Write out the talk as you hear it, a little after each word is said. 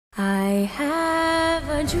I have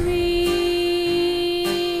a dream,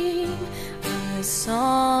 a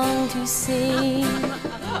song to sing.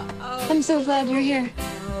 I'm so glad you're here.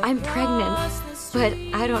 I'm pregnant, but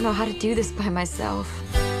I don't know how to do this by myself.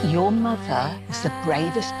 Your mother is the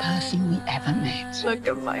bravest person we ever met. Look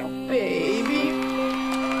at my baby.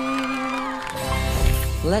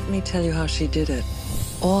 Let me tell you how she did it.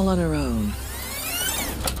 All on her own.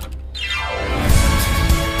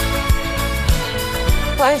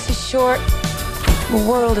 Life is short, the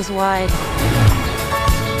world is wide.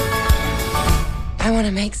 I want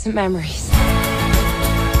to make some memories.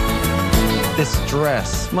 This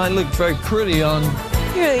dress might look very pretty on...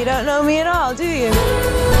 You really don't know me at all, do you?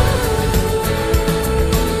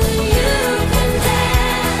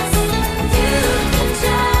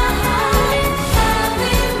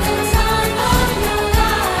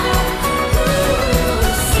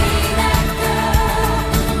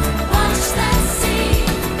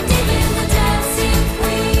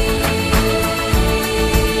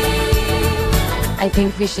 I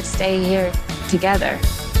think we should stay here together.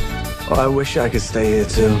 Oh, I wish I could stay here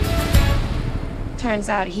too. Turns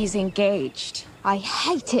out he's engaged. I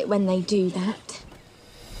hate it when they do that.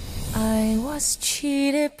 I was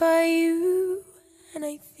cheated by you, and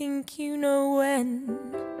I think you know when.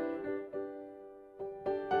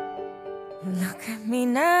 Look at me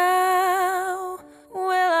now.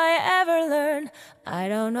 Will I ever learn? I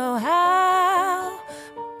don't know how,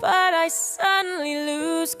 but I suddenly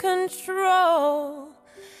lose control.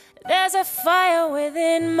 There's a fire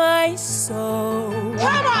within my soul.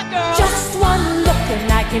 Come on, girl! Just one look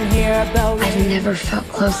and I can hear a bell ring. I've never felt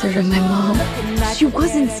closer to my mom. She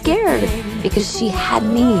wasn't scared because she had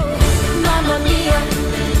me. Mamma mia,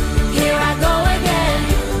 here I go again.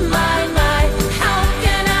 My, how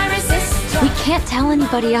can I resist? We can't tell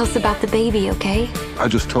anybody else about the baby, okay? I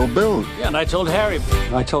just told Bill. Yeah, and I told Harry.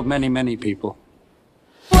 I told many, many people.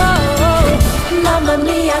 Whoa, mamma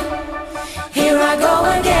mia, here I go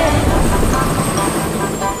again.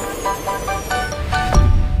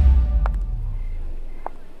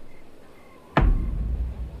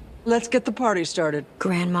 Let's get the party started.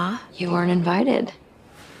 Grandma, you weren't invited.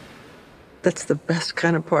 That's the best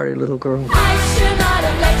kind of party, little girl. I should not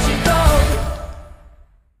have let you